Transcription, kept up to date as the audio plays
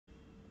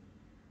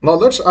Now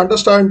let's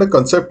understand the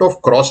concept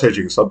of cross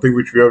hedging, something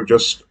which we have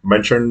just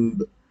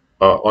mentioned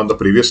on the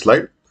previous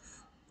slide.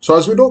 So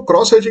as we know,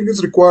 cross hedging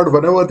is required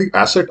whenever the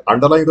asset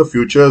underlying the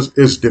futures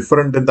is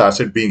different than the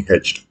asset being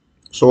hedged.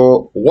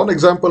 So one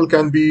example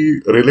can be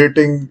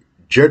relating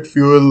jet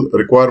fuel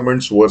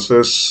requirements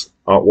versus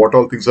what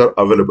all things are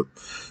available.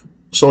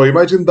 So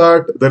imagine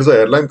that there is an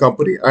airline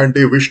company and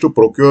they wish to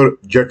procure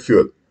jet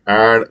fuel.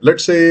 And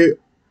let's say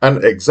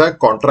an exact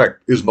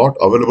contract is not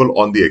available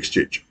on the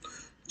exchange.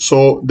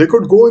 So they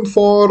could go in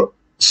for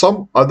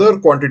some other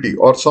quantity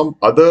or some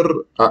other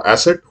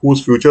asset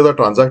whose futures are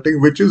transacting,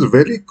 which is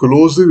very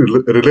closely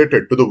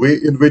related to the way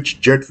in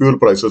which jet fuel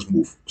prices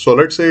move. So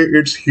let's say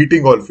it's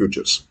heating oil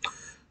futures.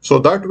 So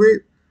that way,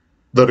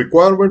 the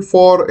requirement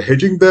for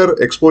hedging their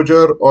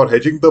exposure or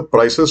hedging the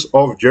prices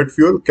of jet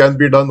fuel can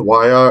be done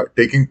via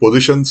taking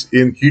positions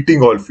in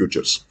heating oil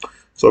futures.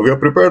 So we have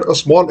prepared a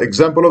small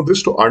example of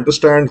this to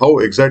understand how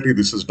exactly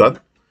this is done.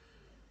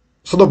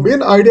 So the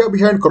main idea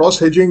behind cross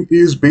hedging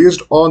is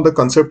based on the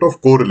concept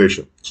of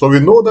correlation. So we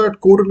know that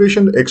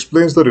correlation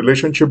explains the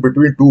relationship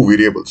between two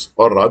variables,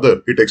 or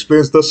rather it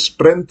explains the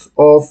strength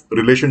of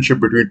relationship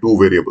between two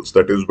variables.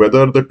 That is,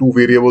 whether the two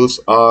variables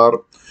are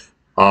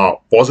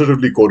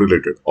positively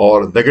correlated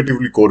or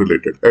negatively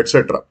correlated,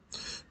 etc.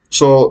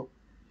 So,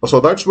 so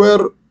that's where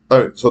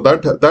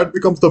that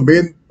becomes the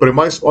main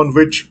premise on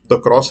which the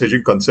cross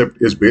hedging concept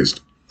is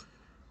based.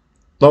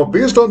 Now,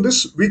 based on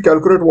this, we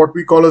calculate what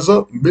we call as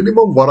a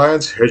minimum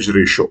variance hedge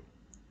ratio.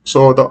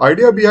 So the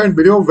idea behind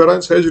minimum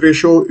variance hedge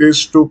ratio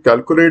is to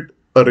calculate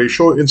a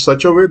ratio in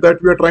such a way that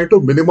we are trying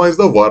to minimize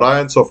the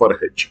variance of our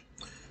hedge.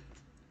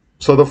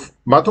 So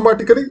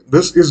mathematically,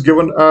 this is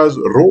given as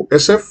rho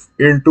SF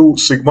into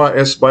sigma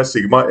S by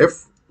sigma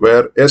F,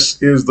 where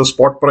S is the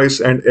spot price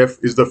and F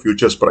is the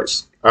futures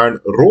price. And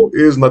rho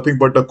is nothing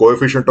but a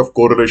coefficient of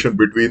correlation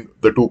between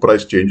the two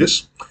price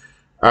changes.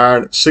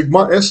 And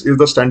sigma S is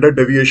the standard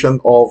deviation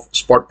of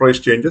spot price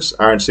changes,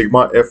 and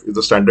sigma F is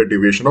the standard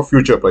deviation of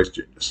future price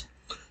changes.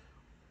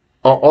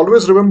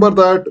 Always remember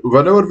that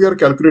whenever we are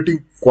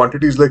calculating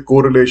quantities like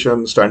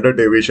correlation, standard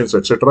deviations,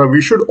 etc.,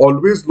 we should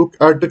always look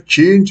at the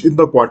change in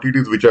the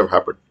quantities which have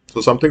happened.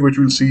 So something which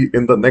we'll see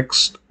in the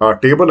next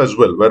table as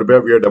well, whereby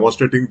we are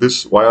demonstrating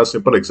this via a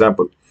simple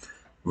example.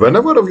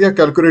 Whenever we are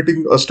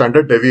calculating a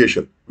standard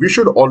deviation, we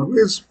should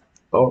always,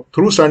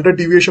 through standard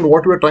deviation,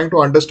 what we are trying to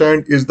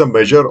understand is the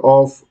measure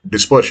of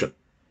dispersion.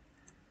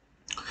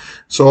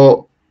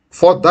 So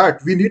for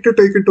that, we need to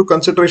take into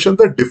consideration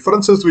the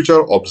differences which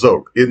are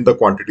observed in the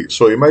quantity.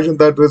 So imagine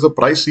that there is a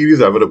price series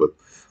available.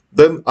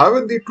 Then I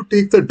will need to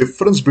take the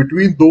difference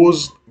between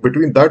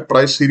that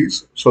price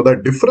series. So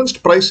that difference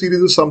price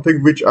series is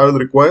something which I will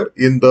require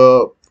in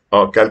the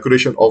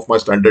calculation of my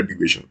standard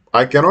deviation.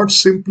 I cannot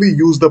simply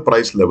use the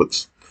price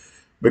levels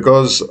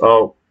because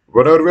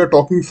whenever we are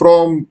talking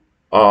from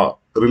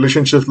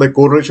relationships like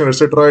correlation,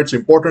 etc., it's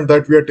important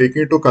that we are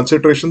taking into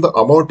consideration the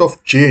amount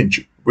of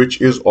change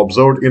which is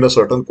observed in a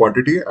certain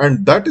quantity,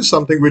 and that is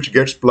something which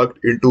gets plugged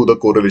into the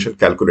correlation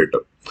calculator.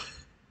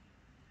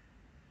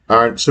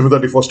 And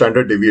similarly for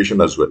standard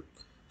deviation as well.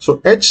 So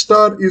H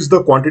star is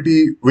the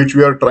quantity which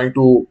we are trying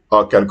to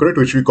calculate,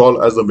 which we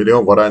call as the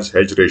minimum variance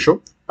hedge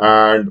ratio.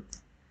 And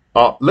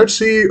let's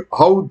see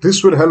how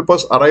this will help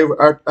us arrive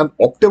at an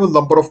optimal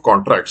number of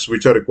contracts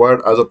which are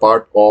required as a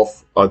part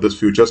of this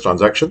futures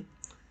transaction.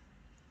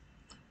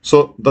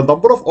 So the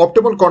number of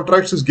optimal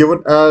contracts is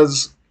given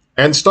as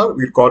N star,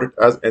 we'll call it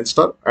as N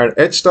star, and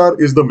H star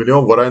is the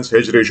minimum variance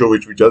hedge ratio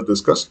which we just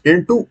discussed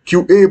into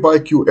QA by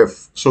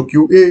QF. So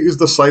QA is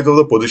the size of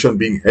the position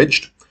being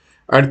hedged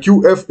and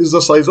QF is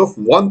the size of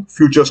one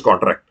futures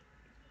contract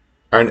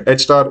and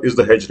H star is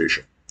the hedge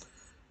ratio.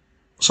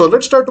 So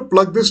let's try to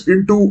plug this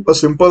into a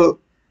simple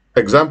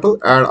example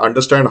and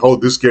understand how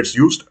this gets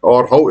used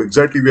or how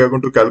exactly we are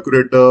going to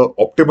calculate the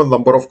optimal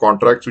number of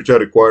contracts which are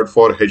required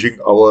for hedging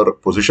our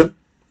position.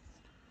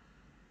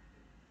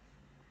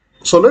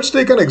 So let's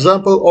take an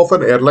example of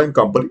an airline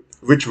company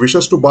which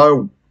wishes to buy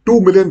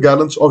 2 million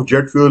gallons of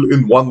jet fuel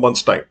in 1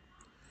 month's time.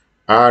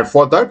 And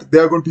for that, they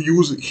are going to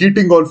use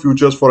heating oil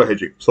futures for a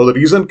hedging. So the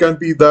reason can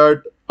be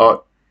that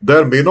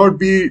there may not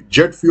be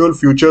jet fuel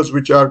futures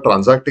which are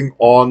transacting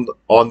on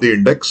the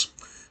index.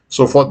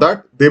 So for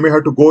that, they may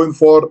have to go in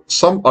for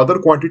some other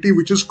quantity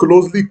which is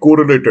closely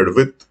correlated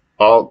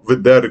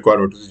with their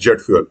requirement, which is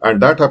jet fuel.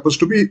 And that happens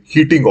to be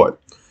heating oil.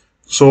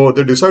 So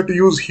they decide to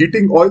use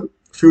heating oil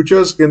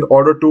futures in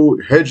order to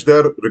hedge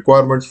their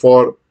requirements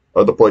for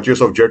the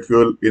purchase of jet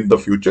fuel in the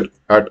future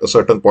at a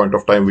certain point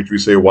of time, which we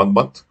say 1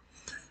 month.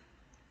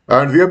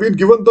 And we have been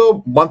given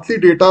the monthly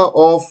data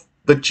of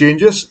the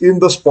changes in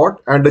the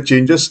spot and the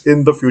changes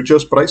in the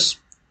futures price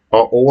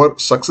over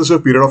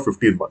successive period of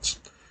 15 months.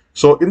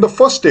 So in the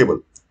first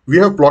table, we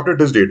have plotted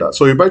this data.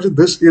 So imagine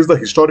this is the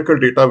historical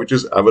data which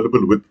is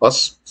available with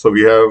us. So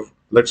we have,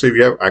 let's say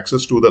we have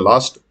access to the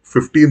last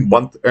 15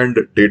 month end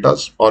data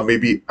or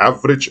maybe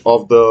average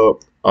of the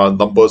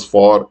numbers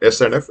for S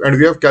and F, and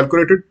we have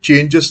calculated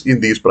changes in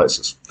these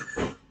prices.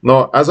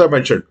 Now, as I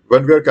mentioned,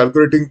 when we are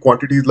calculating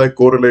quantities like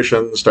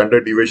correlation,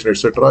 standard deviation,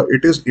 etc.,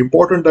 it is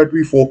important that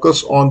we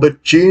focus on the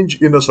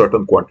change in a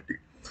certain quantity.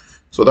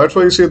 So that's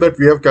why you say that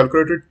we have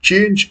calculated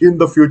change in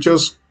the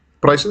futures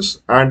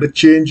prices and the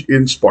change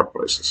in spot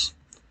prices.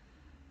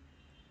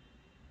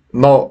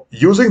 Now,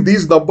 using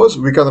these numbers,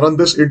 we can run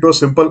this into a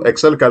simple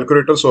Excel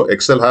calculator. So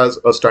Excel has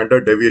a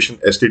standard deviation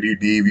STD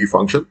DEV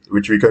function,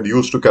 which we can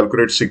use to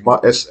calculate sigma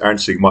S and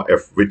sigma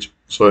F,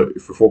 so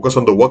if we focus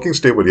on the working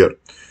table here,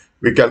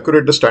 we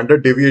calculate the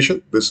standard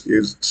deviation. This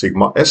is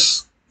sigma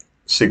S.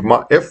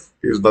 Sigma F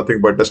is nothing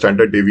but the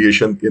standard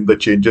deviation in the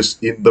changes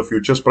in the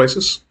futures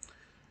prices.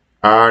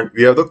 And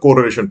we have the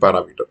correlation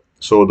parameter.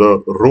 So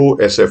the rho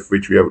SF,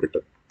 which we have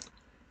written.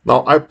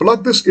 Now I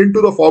plug this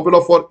into the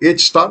formula for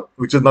H star,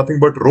 which is nothing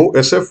but rho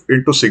SF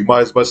into sigma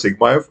S by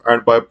sigma F.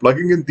 And by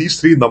plugging in these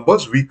three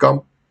numbers, we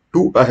come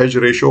to a hedge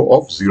ratio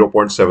of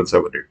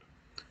 0.778.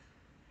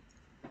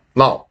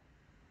 Now,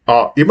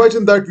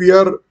 imagine that we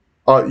are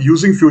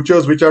using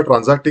futures which are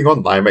transacting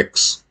on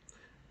NYMEX.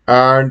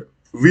 And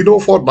we know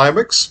for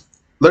NYMEX,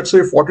 let's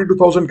say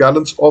 42,000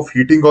 gallons of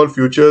heating oil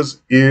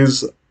futures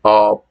is,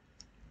 so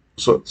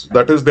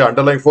that is the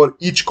underlying for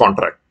each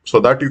contract. So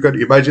that you can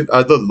imagine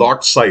as the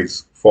lot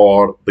size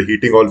for the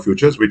heating oil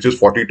futures, which is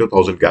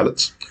 42,000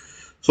 gallons.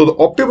 So the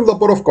optimal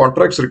number of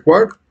contracts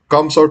required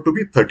comes out to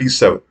be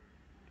 37.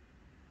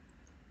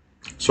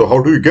 So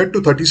how do you get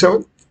to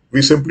 37?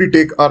 We simply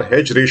take our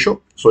hedge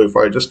ratio. So if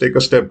I just take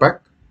a step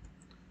back,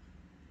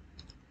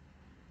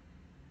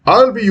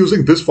 I'll be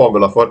using this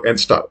formula for N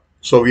star.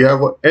 So we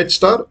have a H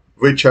star,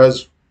 which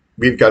has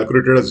been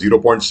calculated as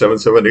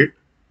 0.778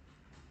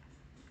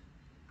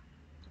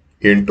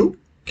 into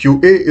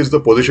QA is the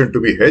position to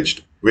be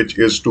hedged, which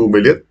is 2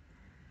 million,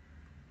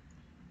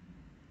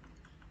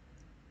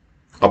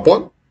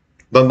 upon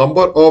the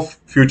number of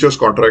futures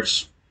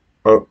contracts.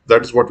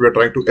 That is what we are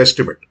trying to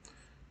estimate.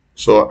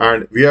 So,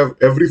 and we have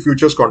every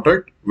futures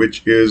contract,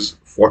 which is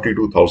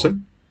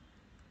 42,000.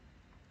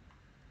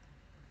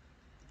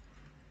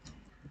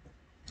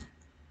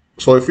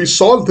 So if we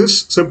solve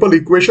this simple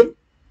equation,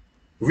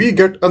 we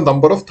get a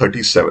number of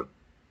 37.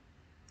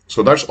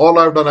 So that's all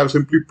I've done. I've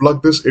simply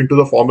plugged this into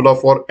the formula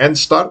for N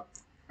star,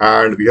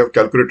 and we have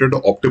calculated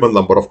the optimal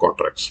number of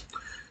contracts.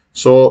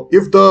 So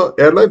if the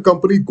airline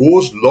company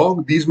goes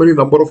long these many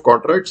number of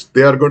contracts,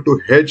 they are going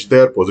to hedge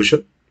their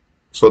position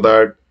so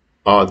that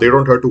they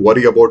don't have to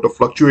worry about the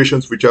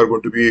fluctuations which are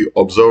going to be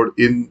observed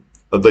in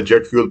the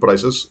jet fuel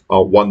prices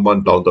 1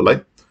 month down the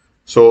line.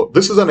 So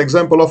this is an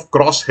example of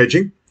cross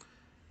hedging.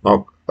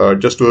 Now,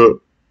 just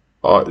to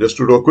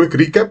do a quick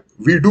recap,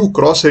 we do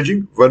cross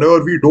hedging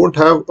whenever we don't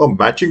have a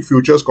matching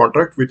futures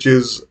contract, which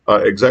is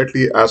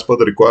exactly as per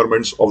the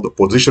requirements of the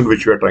position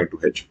which we are trying to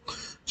hedge.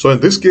 So in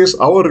this case,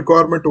 our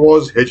requirement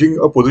was hedging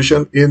a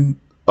position in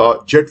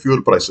jet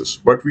fuel prices,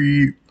 but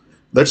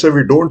let's say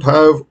we don't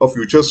have a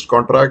futures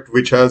contract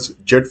which has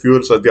jet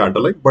fuels as the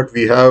underlying, but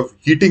we have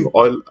heating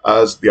oil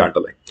as the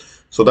underlying.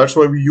 So that's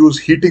why we use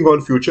heating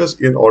oil futures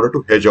in order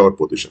to hedge our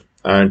position.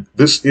 And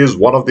this is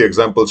one of the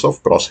examples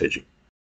of cross hedging.